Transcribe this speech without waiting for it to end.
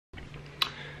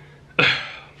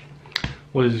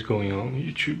What is going on,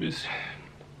 YouTubers?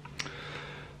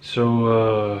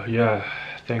 So yeah,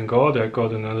 thank God I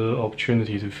got another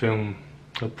opportunity to film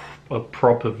a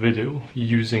proper video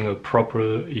using a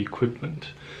proper equipment.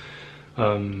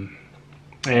 I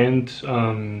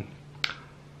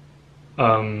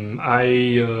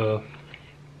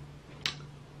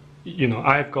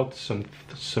I've got some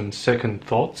second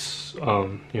thoughts.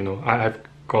 I've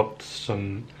got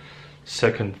some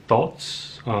second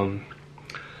thoughts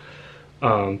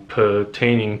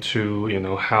pertaining to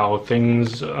how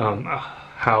things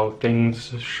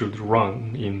should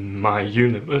run in my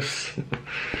universe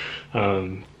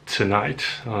tonight.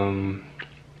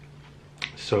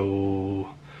 So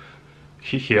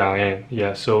here I am.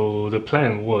 Yeah. So the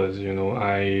plan was,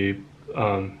 I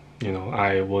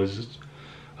was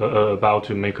about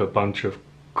to make a bunch of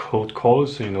cold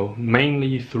calls,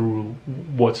 mainly through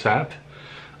WhatsApp.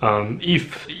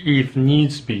 If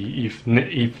needs be, if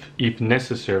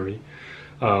necessary,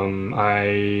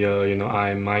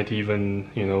 I might even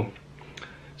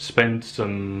spend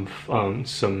some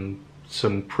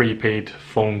prepaid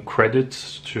phone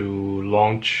credits to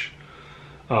launch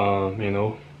a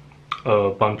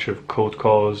bunch of cold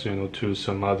calls to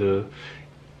some other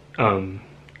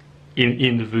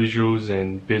individuals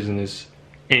and business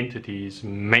entities,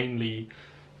 mainly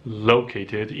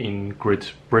located in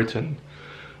Great Britain.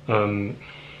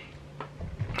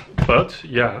 But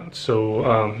yeah, so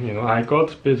I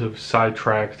got a bit of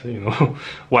sidetracked.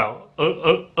 Well,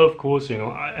 of course, in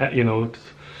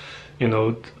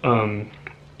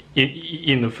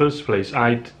the first place,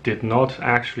 I did not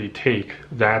actually take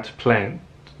that plan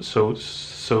so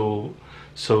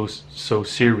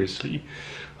seriously.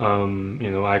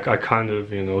 I kind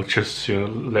of just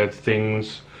let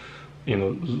things,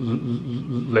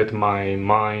 let my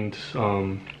mind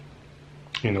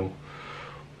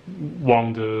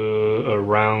wander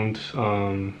around,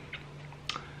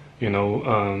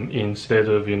 instead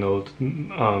of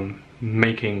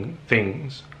making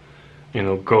things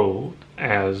go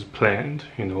as planned.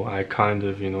 I kind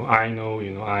of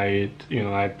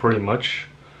I've pretty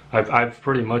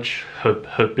much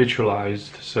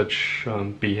habitualized such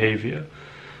behavior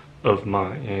of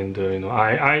mine, and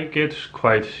I get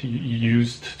quite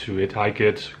used to it. I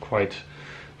get quite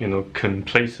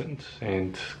complacent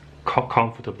and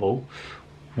comfortable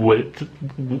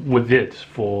with it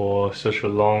for such a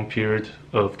long period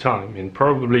of time, and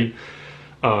probably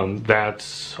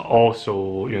that's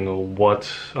also what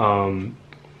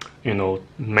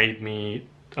made me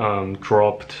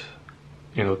drop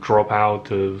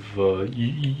out of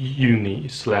uni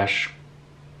 /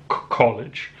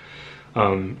 college,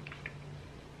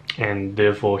 and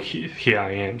therefore here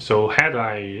I am. So had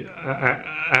I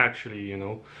actually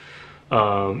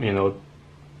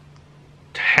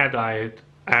had I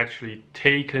actually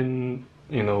taken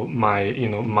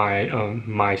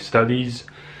my studies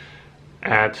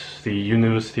at the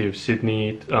University of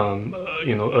Sydney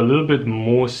a little bit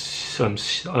more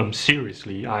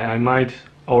seriously, I might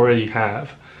already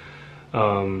have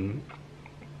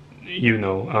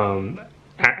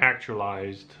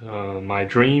actualized my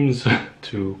dreams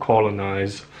to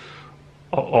colonize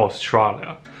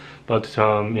Australia. But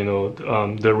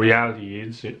the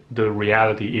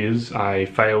reality is I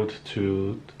failed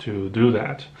to do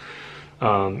that.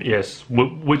 Yes,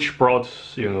 which brought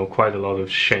quite a lot of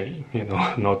shame,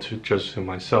 not just to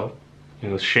myself,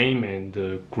 shame and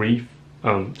grief,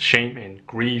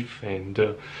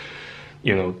 and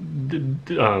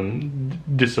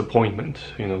disappointment,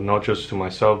 not just to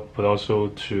myself but also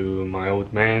to my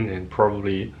old man, and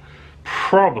probably,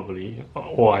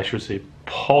 or I should say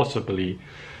possibly,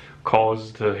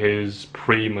 caused his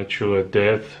premature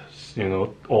death,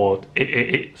 or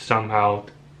it somehow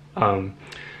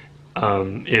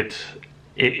it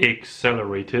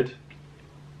accelerated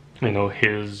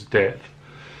his death.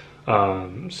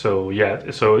 So yeah,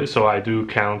 so I do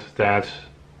count that,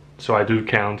 so I do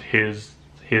count his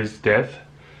death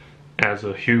as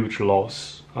a huge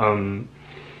loss, and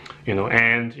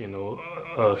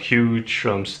a huge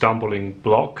stumbling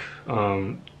block,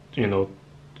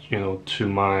 to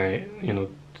my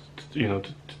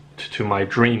to my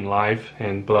dream life,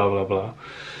 and blah blah blah.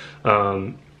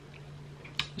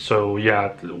 So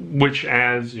yeah, which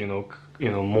adds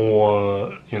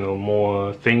more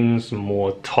things,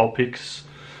 more topics,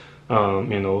 to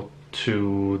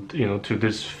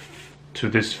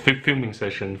this filming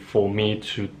session for me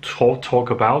to talk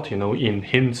about, in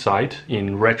hindsight,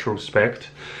 in retrospect.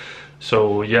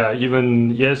 So yeah,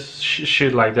 even yes,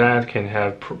 shit like that can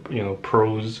have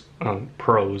pros and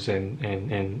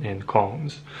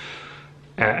cons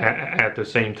at the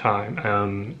same time.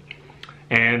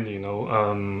 And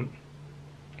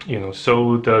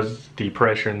so does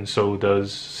depression, so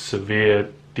does severe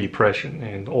depression,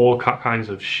 and all kinds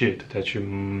of shit that you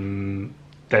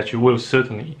will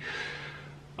certainly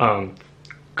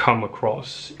come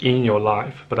across in your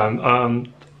life. But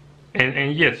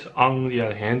and yet, on the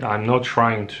other hand, I'm not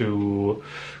trying to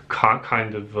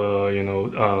kind of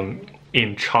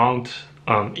enchant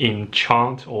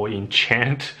or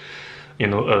enchant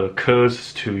a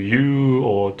curse to you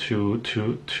or to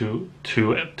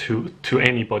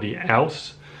anybody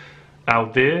else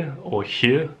out there or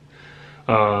here.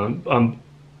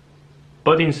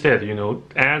 But instead,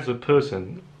 as a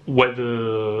person,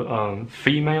 whether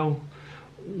female,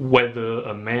 whether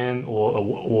a man or a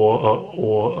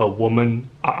woman,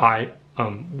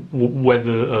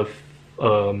 whether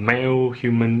a male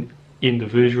human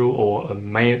individual or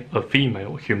a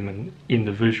female human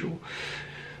individual,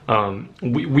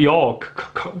 we all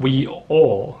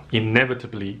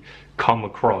inevitably come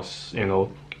across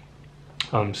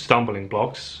stumbling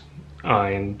blocks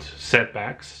and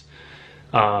setbacks,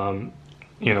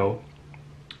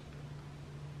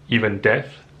 even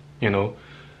death,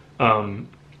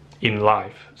 in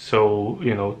life. So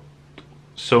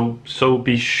so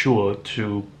be sure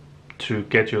to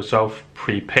get yourself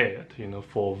prepared,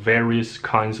 for various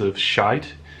kinds of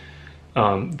shite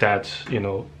that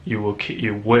you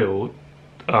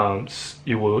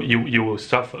will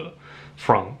suffer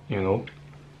from,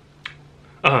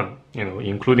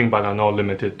 including but are not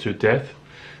limited to death,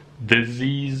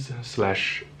 disease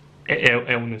slash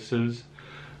illnesses,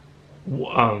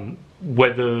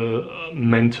 whether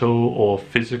mental or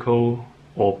physical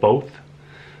or both.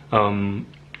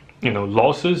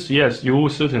 Losses, yes, you will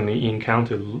certainly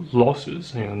encounter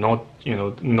losses, no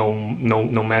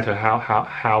matter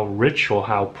how rich or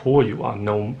how poor you are,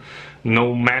 no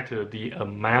matter the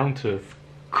amount of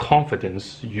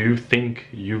confidence you think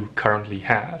you currently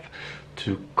have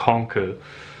to conquer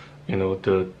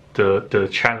the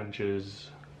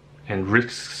challenges and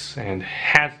risks and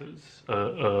hazards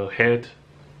ahead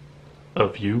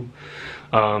of you.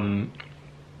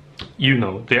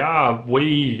 There are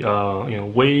way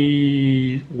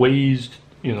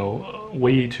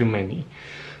too many.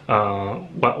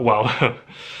 But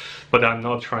I'm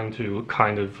not trying to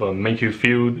kind of make you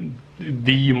feel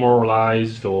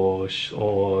demoralized or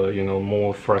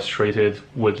more frustrated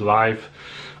with life.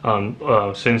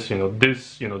 Since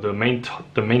this the main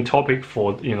topic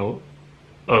for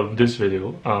of this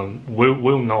video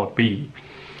will not be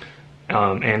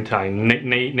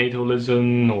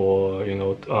anti-natalism or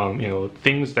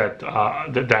things that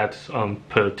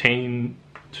pertain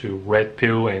to red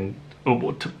pill and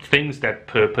things that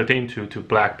pertain to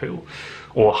black pill,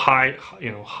 or high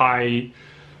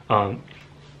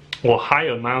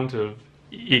amount of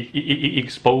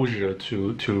exposure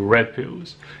to red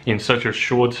pills in such a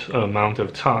short amount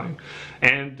of time.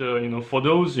 And for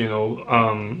those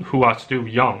who are still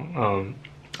young,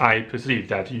 I perceive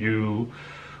that you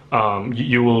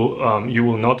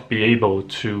will not be able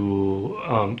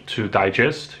to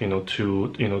digest,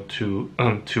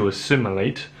 to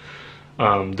assimilate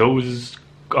those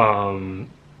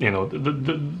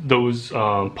those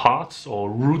parts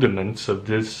or rudiments of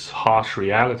this harsh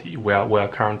reality we're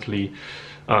currently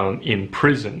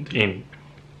imprisoned in.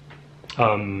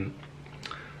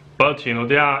 But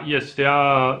there are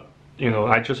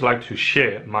I just like to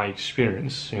share my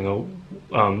experience,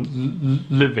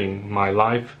 living my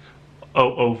life,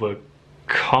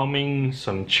 overcoming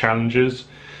some challenges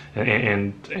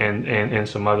and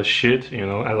some other shit.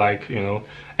 I like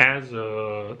as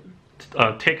a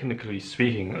technically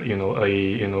speaking, a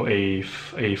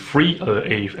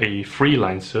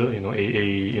freelancer,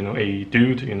 a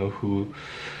dude,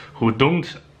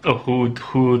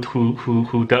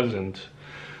 who doesn't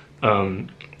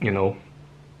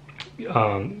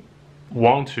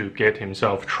want to get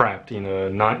himself trapped in a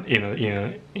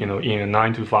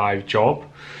 9-to-5 job,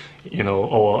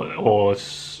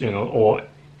 or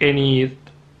any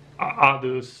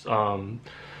others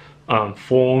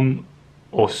form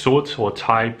or sort or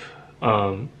type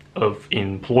of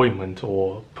employment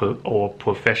or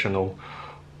professional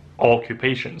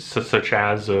occupations, such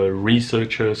as a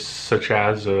researcher, such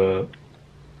as a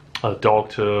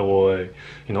doctor, or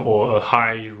or a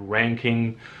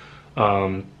high-ranking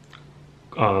a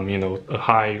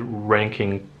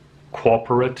high-ranking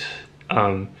corporate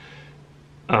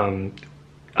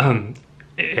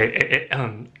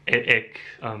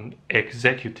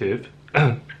executive,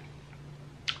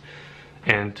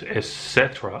 and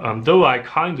etc. Though I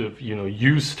kind of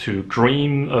used to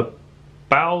dream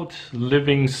about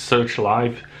living such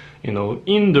life,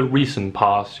 in the recent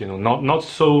past, not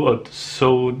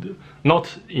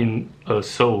not in a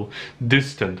so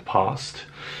distant past,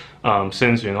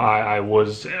 since I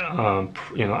was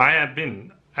I have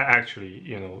been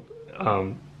actually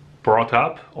brought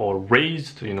up or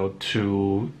raised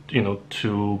to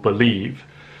believe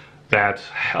that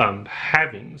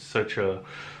having such a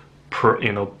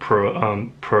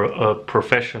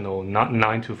professional, not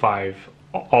 9 to 5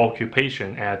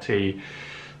 occupation at a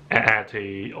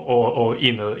or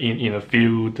in a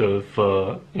field of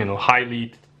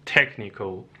highly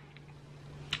technical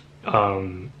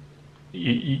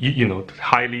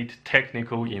highly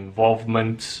technical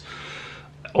involvements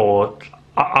or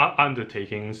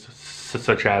undertakings,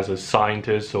 such as a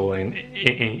scientist or an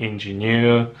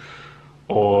engineer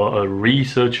or a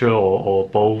researcher, or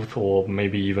both, or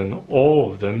maybe even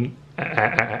all of them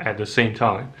at the same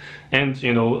time. And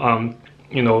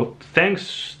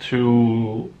thanks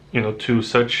to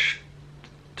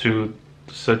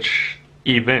such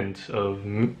event of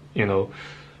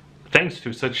thanks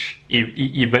to such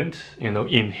event,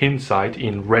 in hindsight,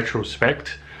 in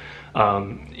retrospect,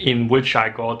 in which I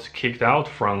got kicked out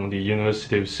from the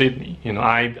University of Sydney.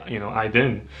 I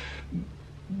then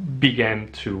began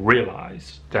to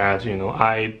realize that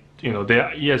I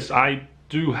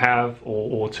do have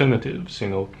alternatives.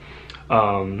 Or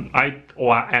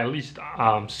at least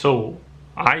so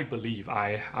I believe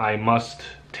I must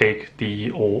take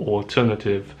the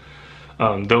alternative,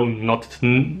 though not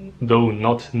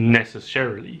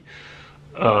necessarily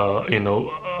a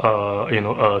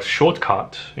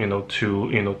shortcut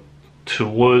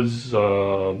towards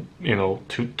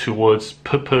towards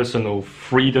personal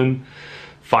freedom,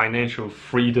 financial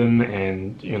freedom,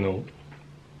 and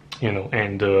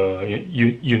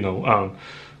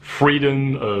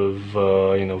freedom of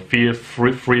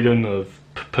freedom of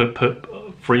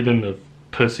freedom of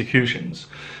persecutions.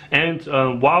 And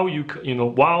while you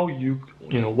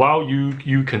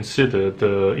consider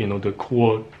the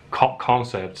core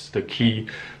concepts, the key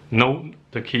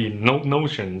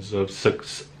notions of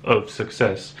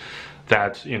success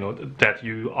that that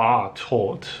you are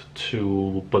taught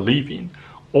to believe in,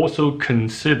 also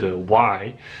consider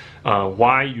why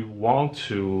you want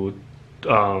to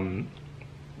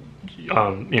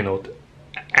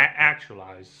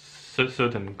actualize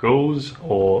certain goals,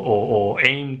 or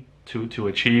aim to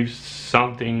achieve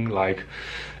something, like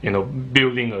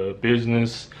building a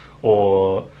business,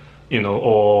 or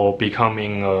or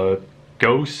becoming a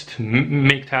ghost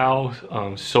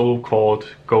MGTOW, so-called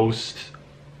ghost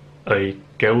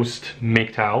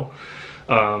MGTOW,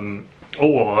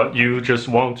 or you just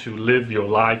want to live your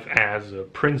life as a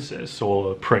princess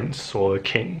or a prince or a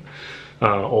king,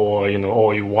 or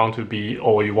or you want to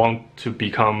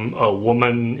become a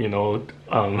woman,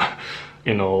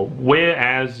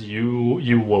 whereas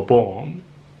you were born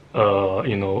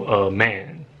a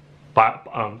man,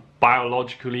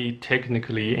 biologically,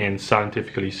 technically, and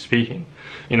scientifically speaking.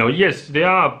 Yes, there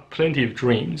are plenty of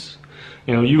dreams.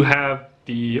 You have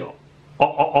the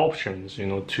options,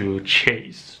 to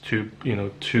chase, to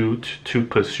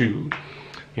pursue,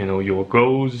 your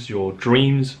goals, your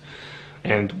dreams,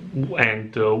 and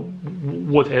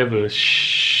whatever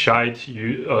shite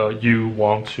you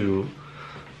want to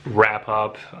wrap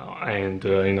up, and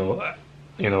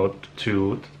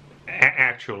to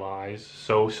actualize,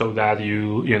 so that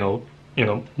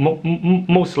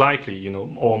most likely,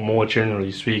 or more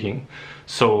generally speaking,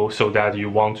 so that you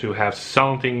want to have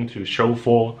something to show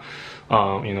for,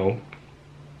 for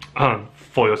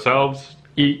yourselves,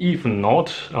 even not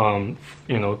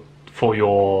for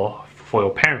your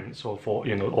parents, or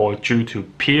or due to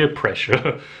peer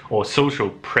pressure or social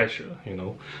pressure.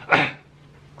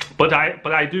 But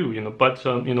I do,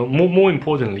 more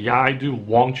importantly, I do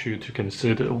want you to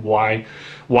consider why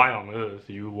on earth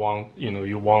you want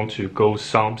to go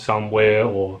somewhere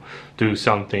or do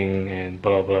something, and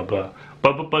blah blah blah.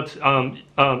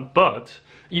 But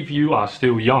if you are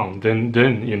still young, then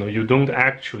you don't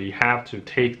actually have to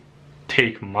take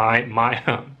my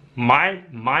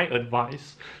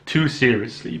advice too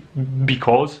seriously,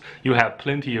 because you have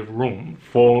plenty of room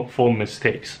for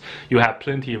mistakes. You have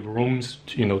plenty of rooms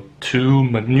to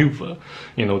maneuver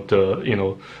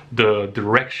the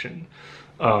direction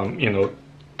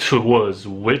towards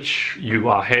which you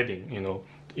are heading,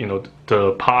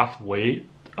 the pathway,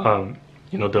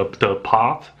 the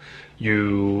path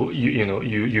you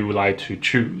like to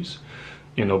choose,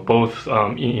 both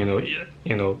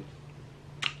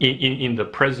in the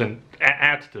present,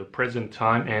 at the present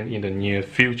time, and in the near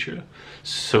future,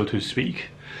 so to speak.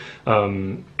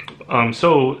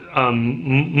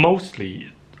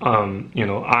 Mostly,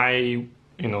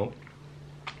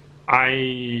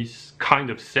 I kind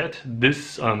of set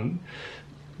this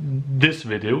this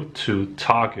video to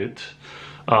target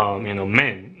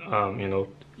men,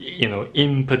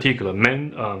 in particular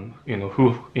men,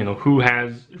 who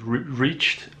has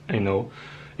reached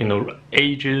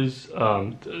ages,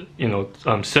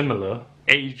 similar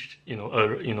age,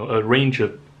 a range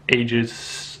of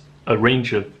ages,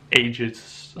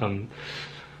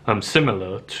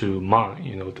 similar to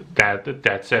mine,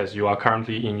 that says you are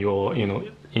currently in your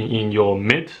in your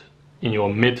mid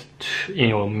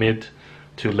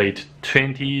to late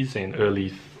 20s and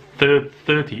early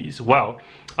 30s. Well,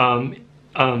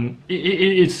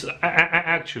 it's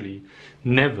actually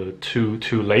never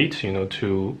too late,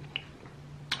 to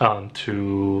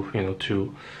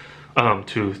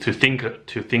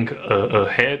think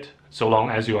ahead, so long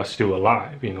as you are still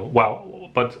alive, Well,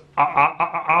 but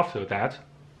after that,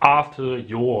 after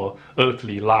your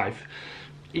earthly life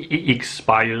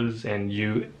expires and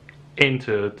you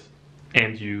enter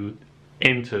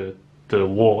the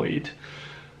void,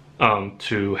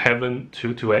 to heaven,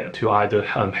 to either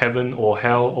heaven or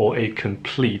hell, or a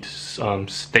complete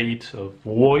state of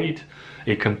void,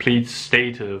 a complete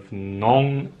state of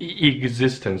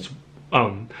non-existence,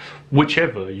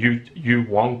 whichever you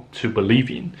want to believe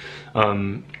in.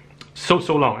 So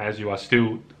long as you are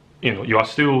still,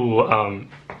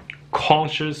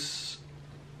 conscious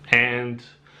and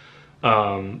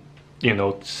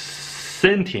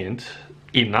sentient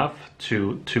enough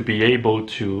to be able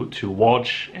to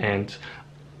watch and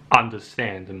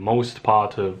understand the most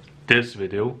part of this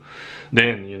video,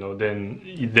 then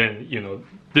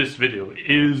this video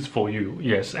is for you.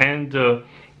 Yes. And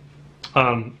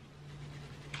on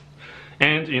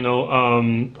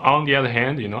the other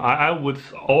hand, I would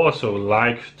also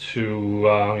like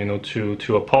to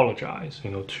to apologize,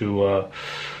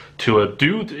 to a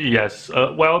dude. Yes,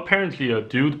 well, apparently a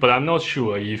dude, but I'm not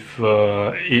sure if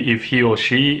he or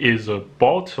she is a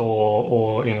bot,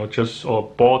 or just a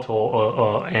bot,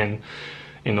 or a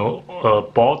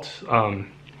bot,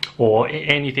 or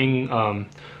anything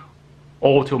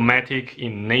automatic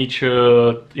in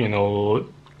nature,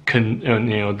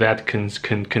 that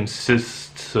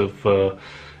consists of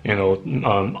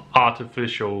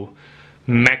artificial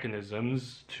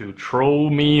mechanisms to troll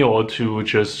me, or to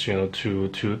just to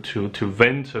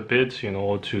vent a bit,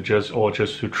 or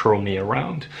just to troll me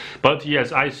around. But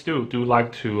yes, I still do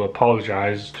like to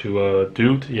apologize to a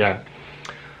dude, yeah,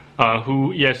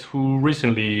 who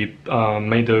recently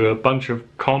made a bunch of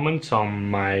comments on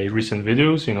my recent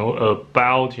videos,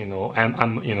 about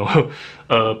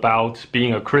about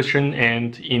being a Christian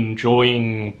and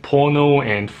enjoying porno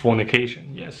and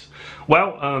fornication. Yes,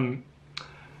 well,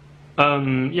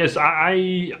 yes,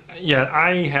 I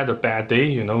had a bad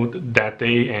day, that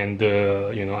day, and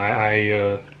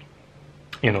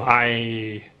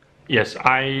I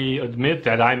admit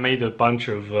that I made a bunch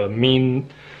of mean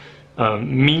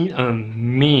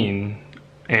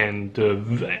and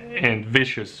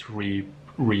vicious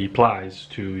replies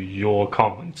to your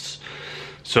comments.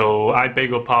 So I beg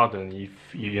your pardon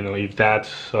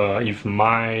if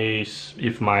my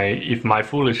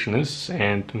foolishness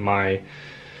and my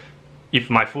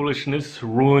foolishness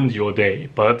ruined your day.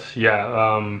 But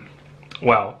yeah,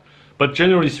 well, but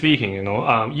generally speaking,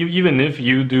 even if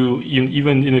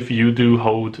you do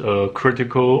hold a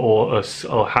critical or a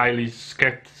highly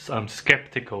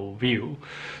skeptical view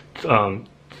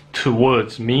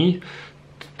towards me,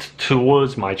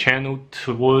 towards my channel,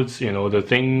 towards the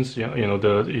things,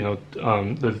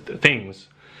 the things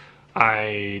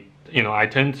I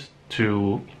tend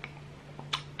to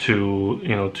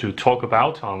talk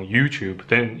about on YouTube,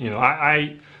 then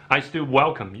I still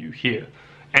welcome you here.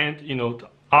 And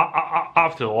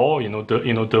after all,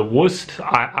 the worst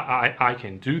I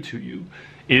can do to you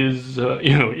is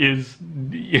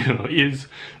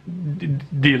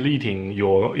deleting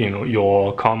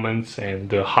your comments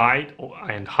and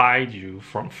hide you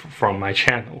from my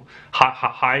channel,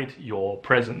 hide your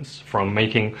presence from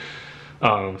making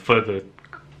further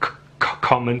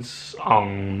comments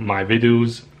on my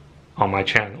videos on my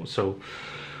channel. So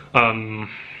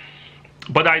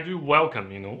but I do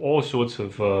welcome all sorts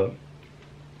of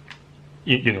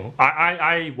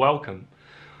I welcome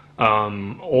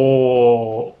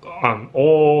all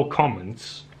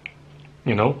comments,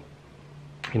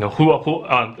 who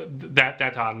are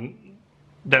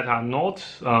that are not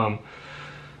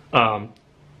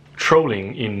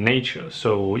trolling in nature.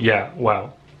 So yeah,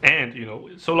 well,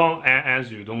 and so long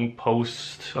as you don't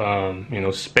post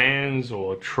spams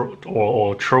or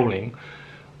trolling,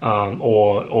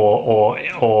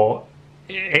 or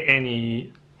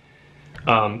any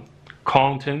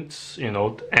contents,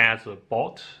 as a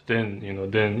bot, then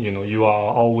you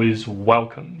are always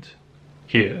welcomed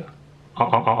here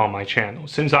on my channel.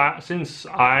 Since I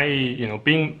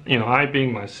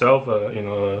being myself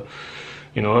a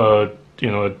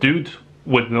dude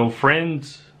with no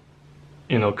friends,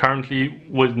 currently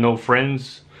with no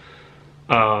friends,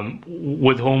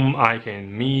 with whom I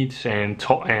can meet and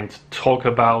talk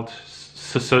about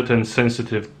certain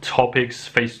sensitive topics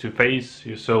face to face.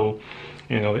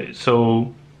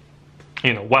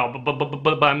 Well,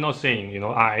 but I'm not saying,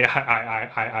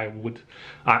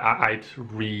 I'd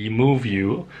remove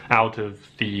you out of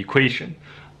the equation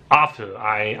after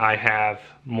I have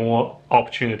more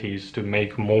opportunities to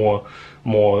make more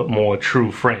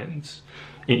true friends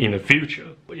in the future.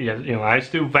 But yes, I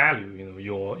still value,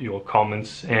 your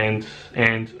comments and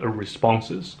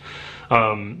responses.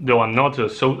 Though I'm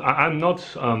not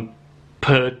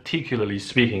particularly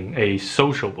speaking a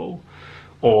sociable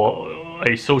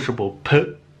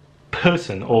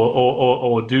person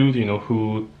or dude,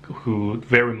 who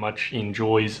very much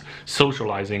enjoys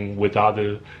socializing with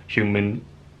other human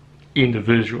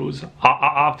individuals.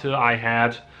 After I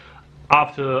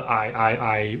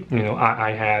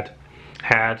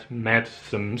had met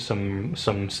some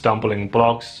stumbling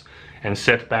blocks and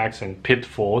setbacks and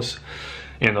pitfalls,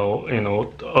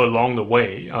 along the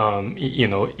way,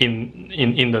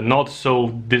 in the not so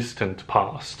distant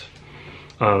past.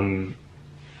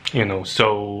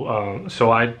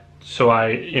 So I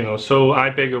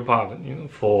beg your pardon,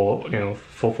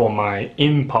 for my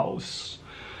impulse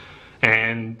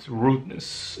and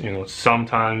rudeness.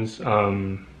 Sometimes,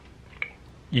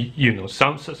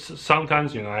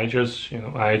 sometimes, I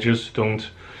just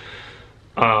don't,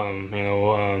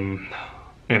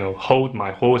 hold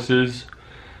my horses,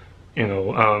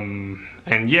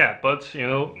 and yeah, but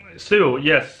still,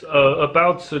 yes,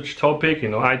 about such topic,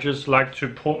 I just like to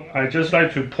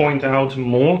point out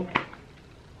more,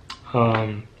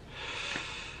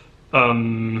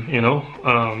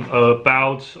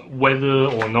 about whether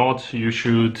or not you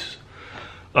should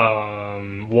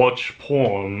watch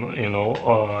porn,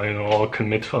 or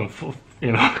commit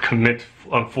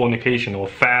fornication or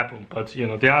fab. But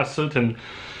there are certain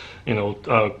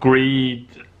gray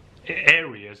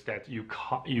areas that you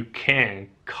can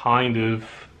kind of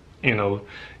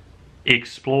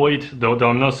exploit. Though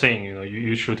I'm not saying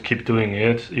you should keep doing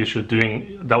it.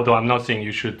 Though I'm not saying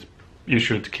you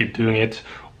should keep doing it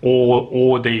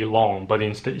all day long. But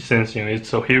since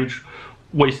it's a huge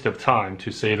waste of time,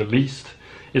 to say the least.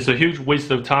 It's a huge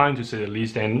waste of time, to say the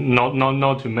least, and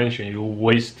not to mention you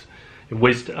waste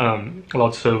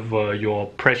lots of your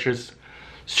precious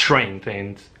strength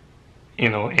and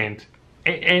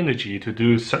energy to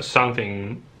do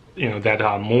something that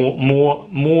are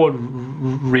more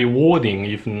rewarding,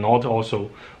 if not also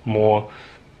more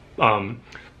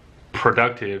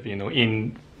productive,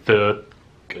 in the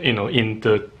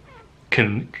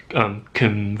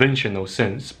conventional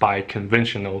sense, by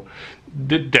conventional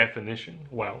definition.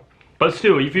 Well, but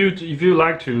still, if you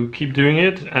like to keep doing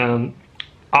it,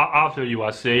 after you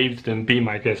are saved, then be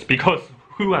my guest, because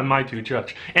who am I to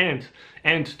judge? And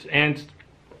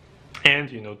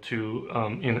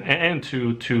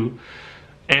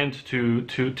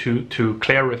to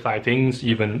clarify things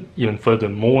even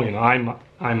furthermore.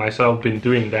 I myself been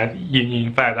doing that.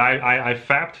 In fact, I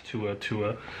fapped to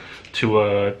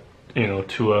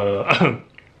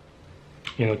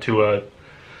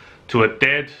a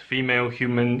dead female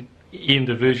human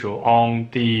individual on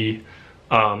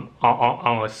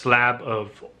a slab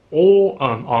of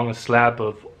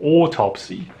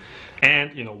autopsy.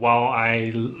 And while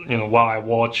I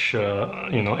watch a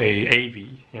AV,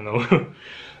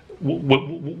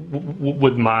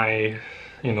 with my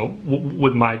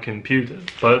computer.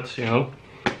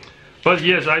 But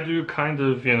yes, I do kind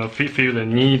of feel the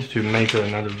need to make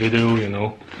another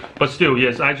video, but still,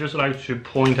 yes, I just like to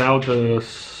point out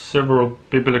several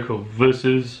biblical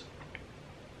verses,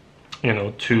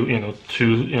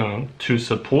 to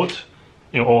support,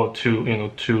 or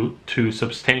to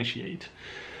substantiate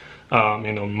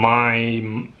my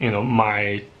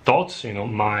thoughts,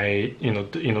 my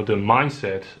the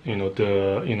mindset,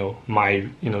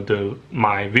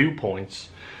 my viewpoints,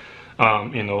 for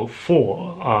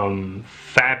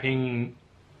fapping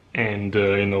and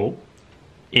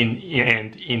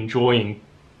and enjoying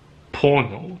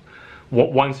porno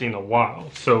once in a while.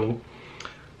 So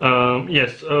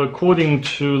yes, according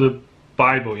to the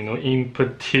Bible, in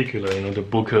particular, the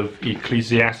book of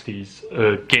Ecclesiastes,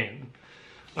 again.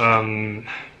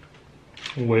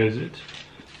 Where is it?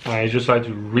 I just like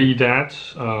to read that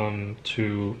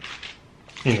to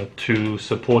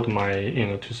support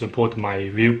my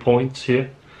viewpoints here.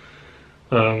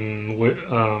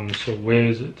 So where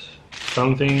is it?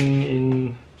 Something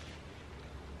in.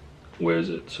 Where is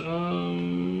it?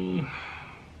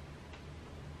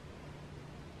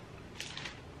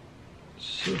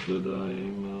 Suffered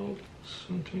I out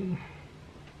something.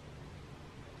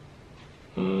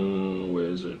 Where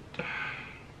is it?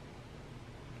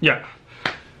 Yeah,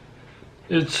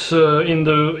 it's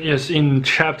in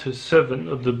chapter 7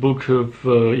 of the book of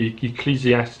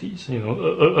Ecclesiastes. You know,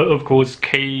 of course,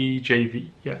 KJV.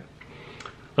 Yeah.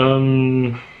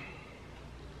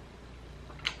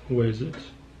 Where is it?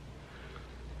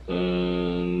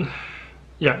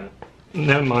 Yeah.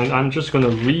 Never mind. I'm just gonna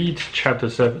read chapter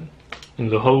 7 in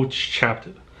the whole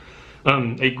chapter.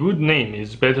 A good name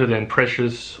is better than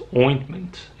precious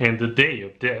ointment, and the day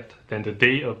of death than the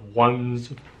day of one's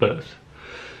birth.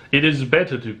 It is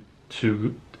better to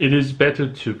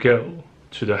go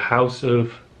to the house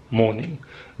of mourning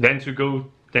than to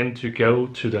go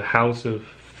to the house of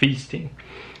feasting,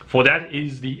 for that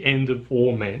is the end of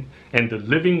all men, and the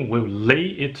living will lay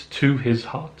it to his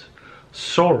heart.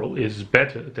 Sorrow is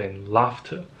better than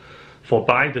laughter, for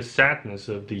by the sadness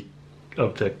of the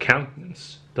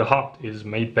countenance the heart is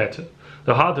made better.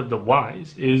 The heart of the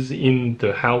wise is in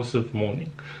the house of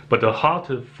mourning, but the heart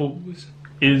of fools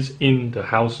is in the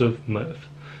house of mirth.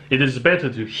 It is better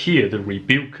to hear the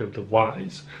rebuke of the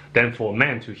wise than for a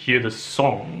man to hear the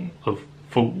song of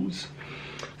fools.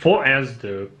 For as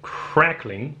the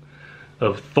crackling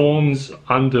of thorns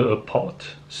under a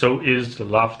pot, so is the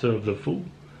laughter of the fool.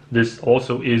 This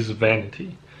also is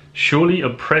vanity. Surely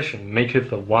oppression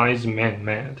maketh a wise man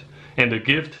mad, and the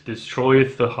gift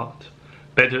destroyeth the heart.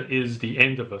 Better is the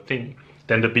end of a thing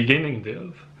than the beginning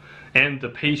thereof, and the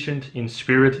patient in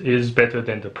spirit is better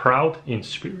than the proud in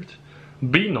spirit.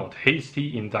 Be not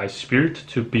hasty in thy spirit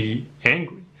to be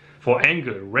angry, for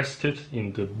anger resteth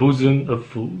in the bosom of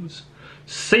fools.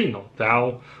 Say not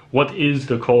thou, what is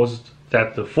the cause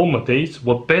that the former days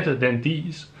were better than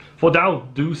these? For thou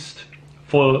dost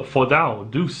or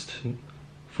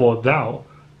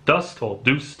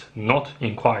dost not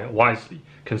inquire wisely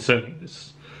concerning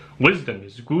this. Wisdom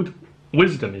is good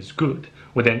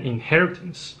with an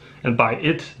inheritance, and by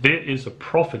it there is a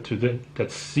profit to them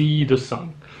that see the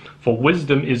sun. For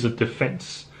wisdom is a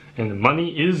defense, and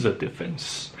money is a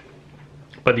defense.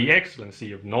 But the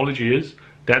excellency of knowledge is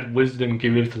that wisdom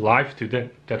giveth life to them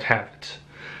that have it.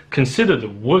 Consider the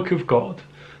work of God,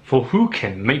 for who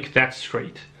can make that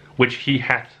straight which he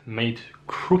hath made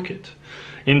crooked?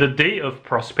 In the day of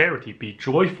prosperity be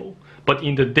joyful, but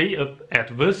in the day of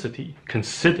adversity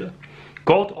consider.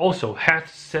 God also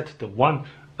hath set the one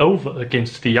over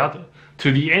against the other,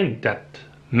 to the end that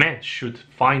man should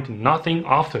find nothing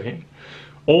after him.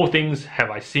 All things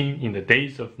have I seen in the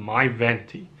days of my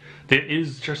vanity. There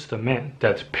is just a man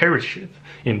that perisheth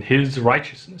in his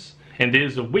righteousness, and there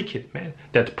is a wicked man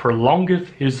that prolongeth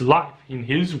his life in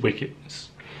his wickedness.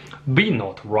 Be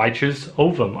not righteous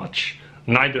overmuch,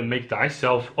 neither make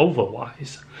thyself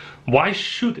overwise. Why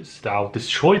shouldest thou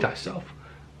destroy thyself?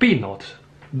 Be not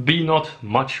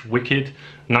much wicked,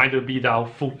 neither be thou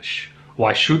foolish.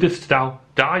 Why shouldest thou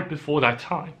die before thy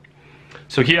time?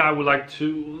 So here I would like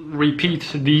to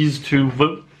repeat these two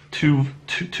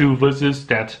verses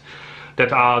that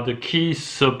are the key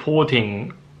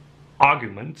supporting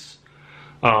arguments,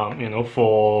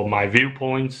 for my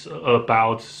viewpoints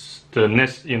about the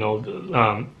next,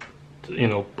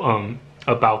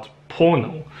 about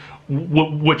porno,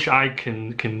 which I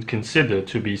can consider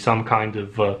to be some kind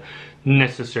of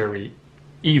necessary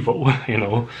evil, as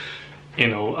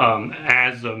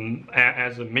a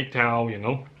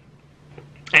MGTOW,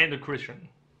 and a Christian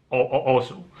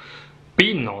also.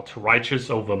 Be not righteous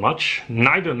overmuch,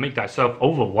 neither make thyself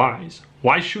overwise.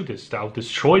 Why shouldest thou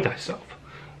destroy thyself?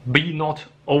 Be not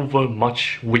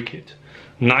overmuch wicked,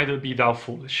 neither be thou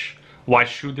foolish. Why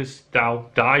shouldest thou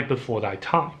die before thy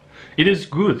time? It is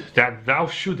good that thou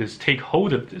shouldest take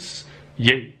hold of this.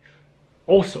 Yea,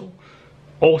 also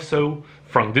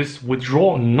from this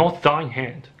withdraw not thine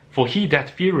hand, for he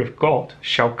that feareth God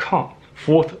shall come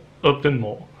forth of them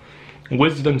all.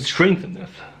 Wisdom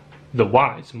strengtheneth the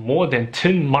wise more than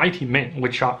 10 mighty men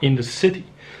which are in the city.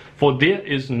 For there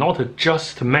is not a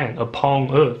just man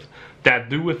upon earth that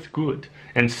doeth good,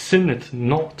 and sinneth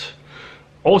not.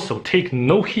 Also take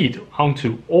no heed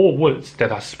unto all words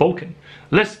that are spoken,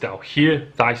 lest thou hear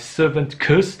thy servant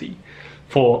curse thee.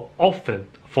 For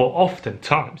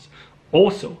oftentimes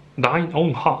also thine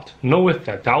own heart knoweth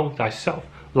that thou thyself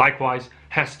likewise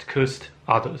hast cursed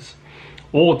others.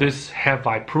 All this have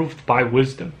I proved by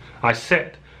wisdom. I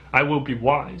said, I will be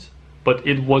wise, but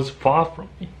it was far from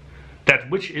me. That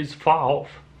which is far off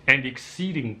and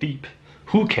exceeding deep,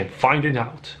 who can find it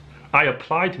out? I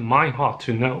applied my heart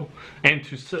to know, and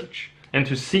to search, and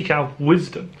to seek out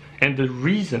wisdom, and the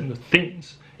reason of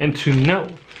things, and to know.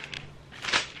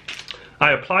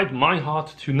 I applied my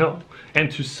heart to know, and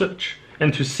to search,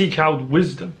 and to seek out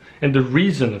wisdom, and the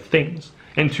reason of things,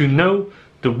 and to know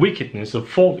the wickedness of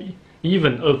folly,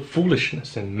 even of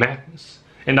foolishness and madness.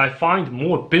 And I find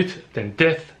more bitter than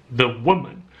death the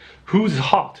woman, whose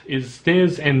heart is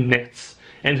snares and nets,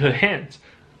 and her hands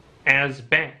as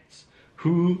bands.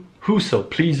 Whoso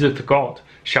pleaseth God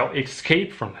shall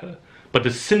escape from her, but the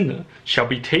sinner shall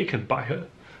be taken by her.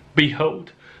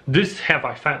 Behold, this have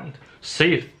I found,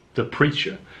 saith the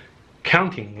preacher,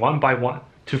 counting one by one,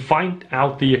 to find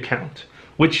out the account,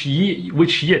 which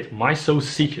yet my soul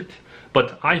seeketh,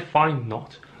 but I find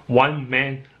not. One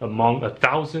man among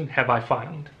 1,000 have I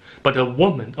found, but a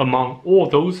woman among all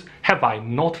those have I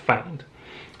not found.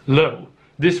 Lo,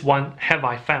 this one have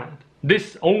I found,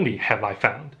 this only have I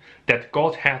found, that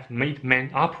God hath made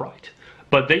man upright,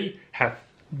 but they have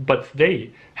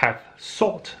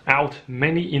sought out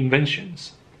many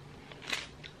inventions.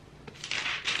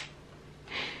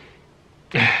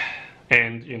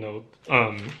 And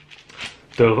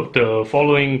the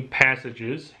following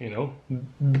passages,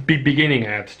 beginning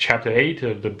at chapter 8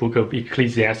 of the book of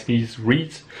Ecclesiastes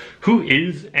reads, "Who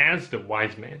is as the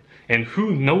wise man, and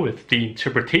who knoweth the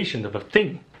interpretation of a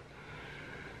thing?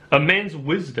 A man's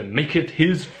wisdom maketh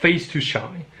his face to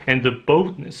shine, and the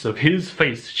boldness of his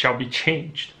face shall be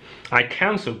changed. I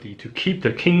counsel thee to keep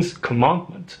the king's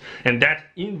commandment, and that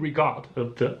in regard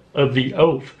of the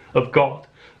oath of God.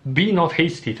 Be not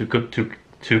hasty to go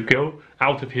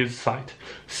out of his sight.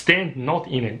 Stand not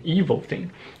in an evil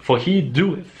thing, for he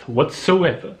doeth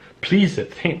whatsoever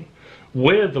pleaseth him.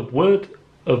 Where the word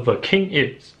of a king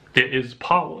is, there is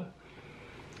power.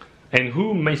 And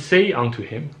who may say unto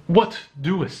him, What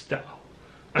doest thou?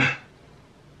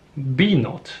 Be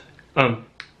not,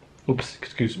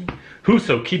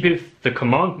 Whoso keepeth the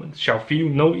commandments shall feel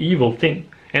no evil thing,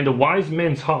 and the wise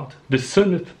man's heart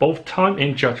discerneth both time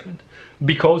and judgment,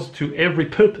 because to every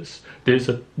purpose there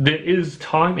is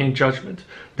time and judgment.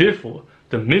 Therefore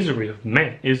the misery of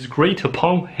man is great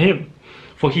upon him,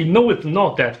 for he knoweth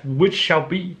not that which shall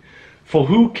be, for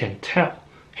who can tell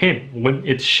him when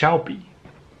it shall be?"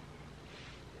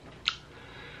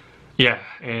 Yeah,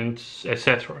 and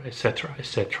etc., etc.,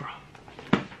 etc.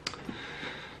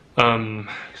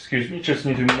 Excuse me, just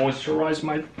need to moisturize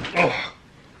my...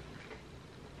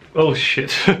 Oh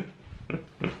shit. Sorry.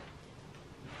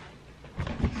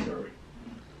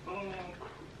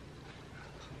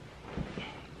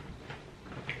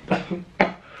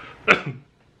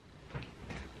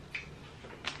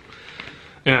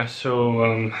 Yeah,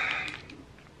 so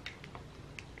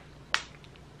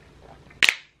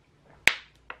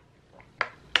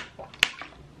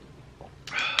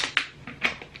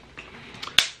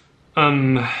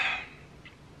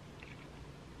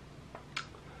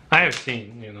I have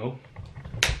seen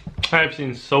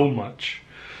so much.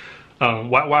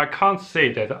 Well, I can't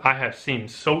say that I have seen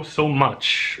so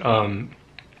much,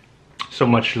 so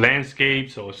much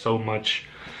landscapes or so much,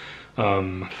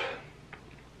 so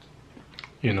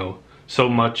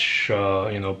much,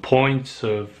 points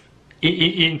of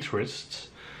interest.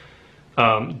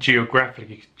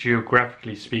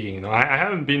 Geographically speaking, I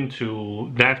haven't been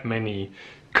to that many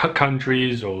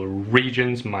countries or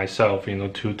regions myself,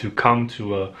 to come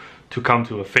to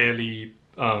a fairly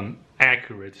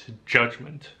accurate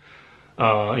judgment,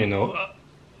 about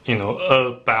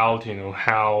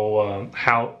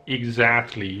how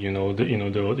exactly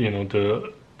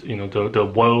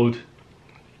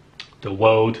the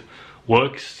world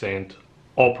works and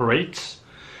operates.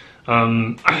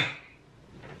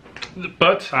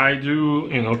 But I do,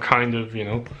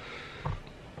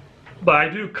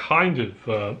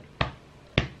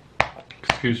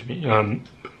 excuse me,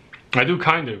 I do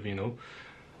kind of,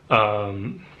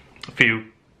 feel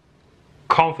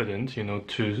confident,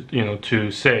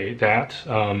 to say that,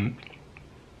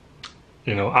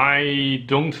 I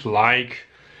don't like,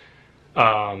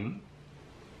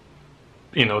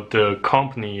 the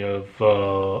company of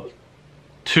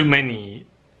too many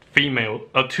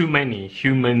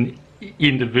human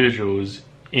individuals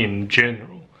in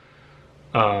general,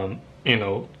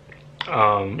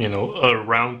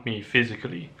 around me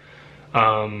physically,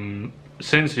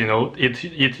 since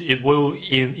it will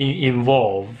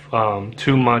involve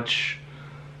too much,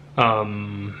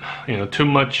 too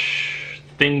much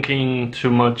thinking,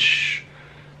 too much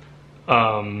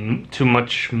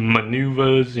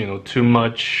maneuvers, too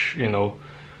much,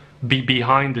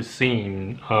 behind the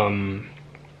scene,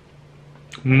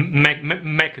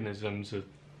 mechanisms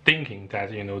thinking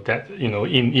that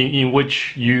in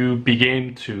which you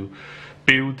begin to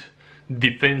build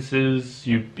defenses,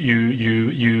 you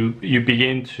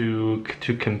begin to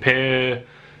compare,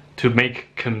 to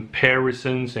make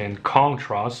comparisons and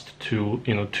contrast to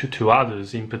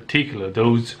others, in particular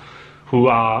those who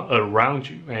are around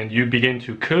you, and you begin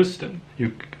to curse them.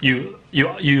 You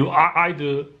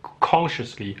either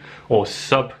consciously or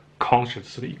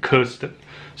subconsciously curse them,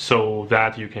 so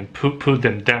that you can put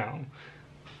them down,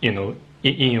 in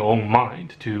your own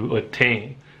mind, to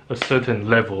attain a certain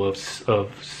level of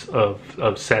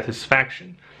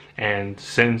satisfaction and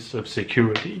sense of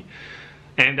security.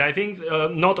 And I think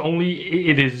not only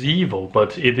it is evil,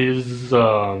 but it is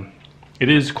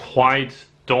quite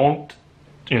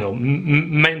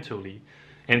mentally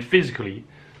and physically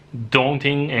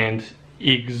daunting and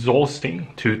exhausting,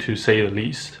 to say the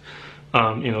least.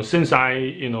 Since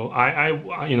I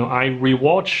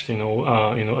rewatched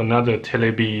another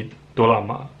telebi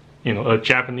drama, a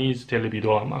Japanese telebi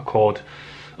drama called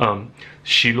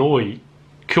Shiroi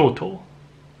Kyoto.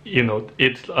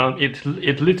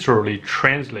 It literally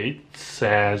translates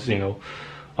as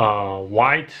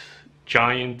white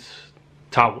giant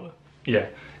tower. Yeah,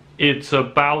 it's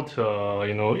about how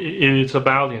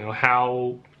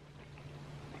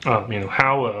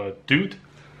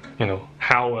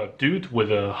how a dude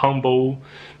with a humble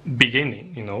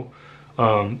beginning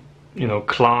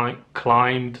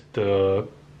climbed the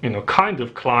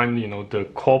the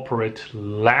corporate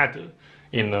ladder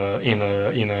in a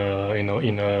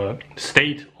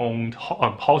state-owned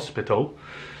hospital.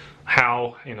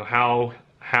 How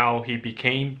he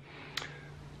became,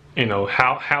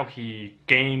 how he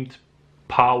gained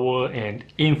power and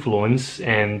influence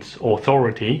and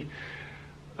authority,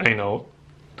 along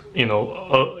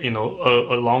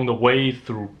the way,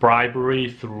 through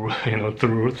bribery, through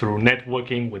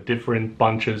networking with different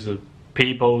bunches of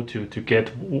people to get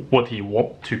what he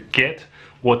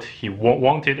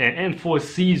wanted, and for a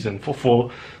season,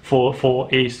 for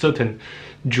a certain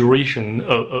duration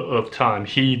of time,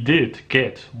 he did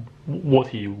get what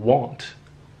he wanted.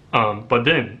 But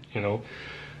then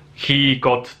he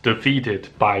got defeated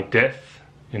by death.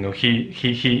 He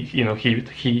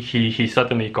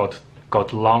suddenly got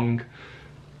lung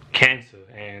cancer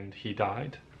and he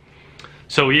died.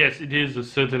 So yes, it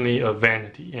is certainly a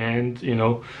vanity, and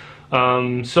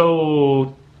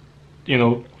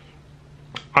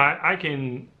I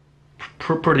can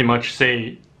pretty much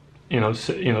say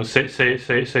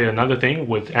say another thing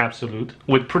with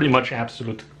pretty much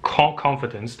absolute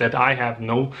confidence, that I have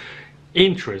no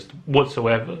interest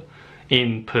whatsoever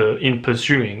in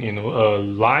pursuing a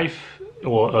life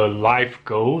or a life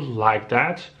goal like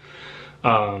that.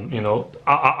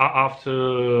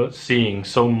 After seeing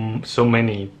so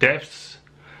many deaths,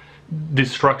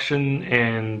 destruction,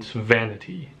 and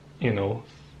vanity,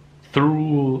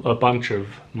 through a bunch of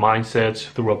mindsets,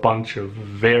 through a bunch of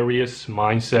various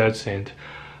mindsets and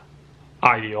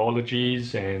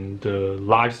ideologies and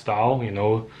lifestyle,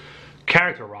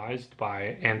 characterized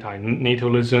by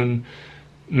anti-natalism,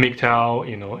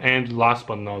 MGTOW, and last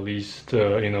but not least,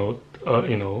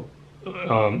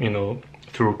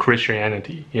 through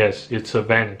Christianity. Yes, it's a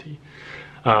vanity.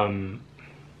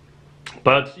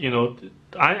 But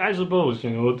I suppose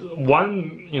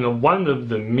one of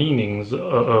the meanings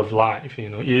of life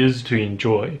is to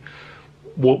enjoy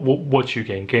what you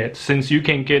can get, since you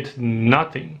can get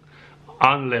nothing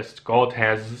unless God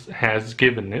has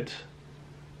given it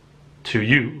to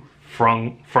you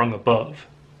from above.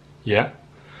 Yeah.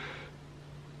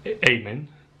 Amen.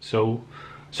 So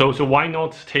why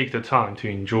not take the time to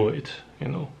enjoy it?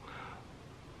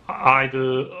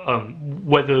 Either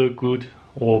whether good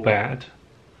or bad.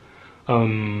 But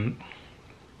I'm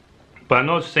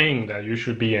not saying that you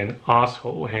should be an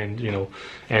asshole and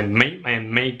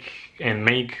make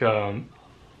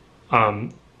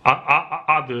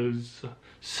others'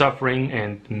 suffering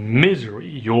and misery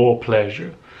your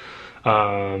pleasure,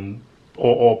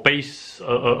 or base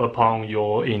upon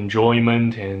your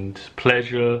enjoyment and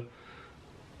pleasure,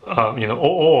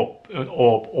 or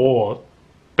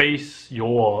base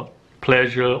your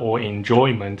pleasure or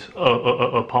enjoyment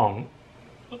upon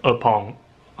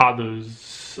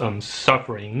others'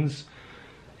 sufferings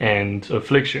and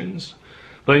afflictions.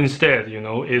 But instead,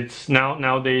 it's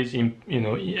nowadays,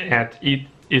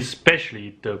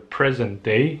 especially the present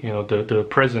day, the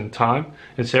present time,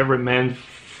 it's every man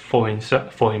for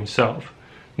himself.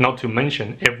 Not to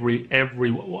mention every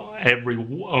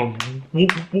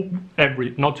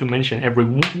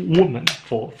woman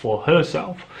for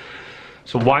herself.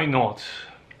 So why not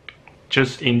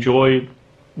just enjoy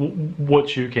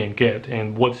what you can get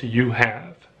and what you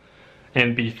have,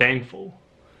 and be thankful,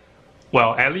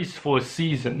 well, at least for a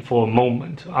season, for a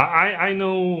moment. I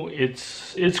know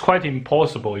it's quite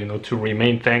impossible, you know, to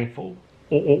remain thankful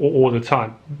all the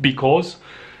time, because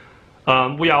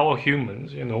we are all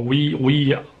humans, you know.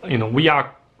 We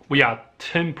are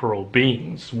temporal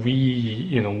beings.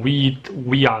 We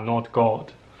are not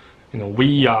God. You know,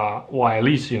 we are, or at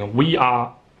least, you know, we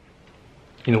are.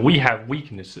 You know, we have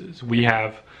weaknesses. We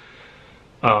have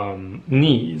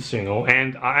needs. You know,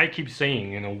 and I keep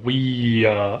saying, you know, we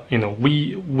are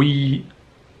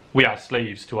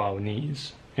slaves to our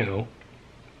needs. You know,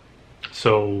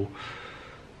 so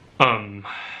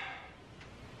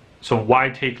so why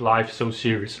take life so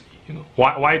seriously? You know,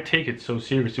 why take it so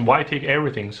seriously? Why take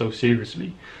everything so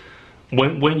seriously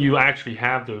when you actually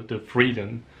have the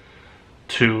freedom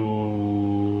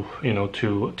to, you know,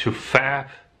 to fab,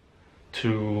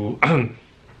 to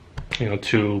you know,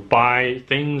 to buy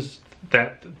things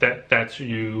that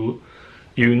you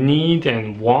need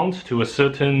and want to a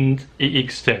certain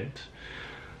extent.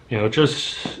 You know,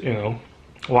 just, you know,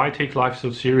 why take life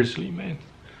so seriously, man?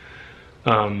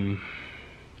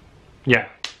 Yeah,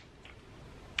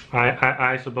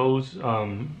 I suppose, you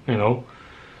know,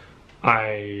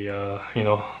 you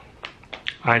know,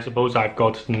 I suppose I've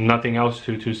got nothing else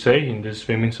to say in this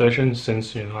filming session,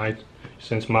 since, you know,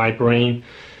 since my brain,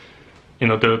 you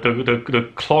know, the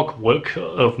clockwork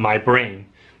of my brain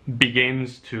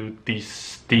begins to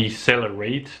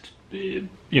decelerate. You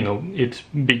know, it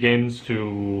begins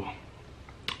to,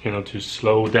 you know, to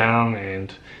slow down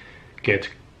and gets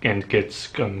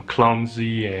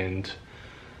clumsy and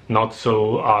not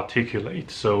so articulate.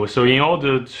 So in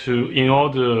order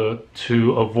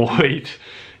to avoid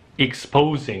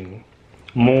exposing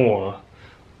more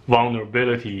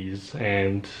vulnerabilities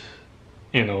and,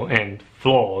 you know, and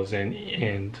flaws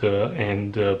and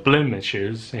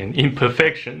blemishes and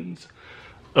imperfections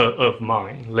of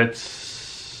mine,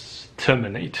 let's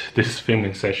terminate this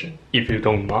filming session, if you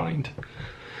don't mind.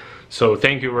 So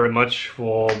thank you very much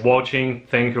for watching.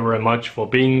 Thank you very much for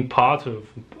being part of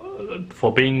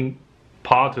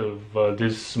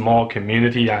this small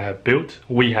community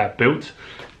we have built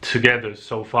together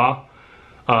so far.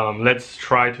 Let's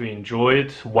try to enjoy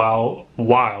it while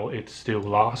it still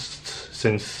lasts,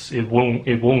 since it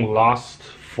won't last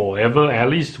forever. At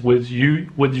least with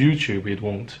YouTube it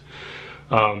won't.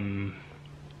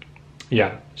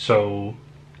 Yeah, so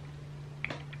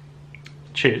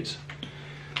cheers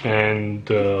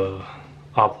and au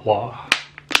revoir.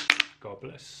 God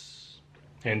bless,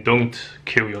 and don't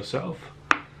kill yourself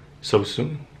so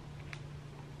soon.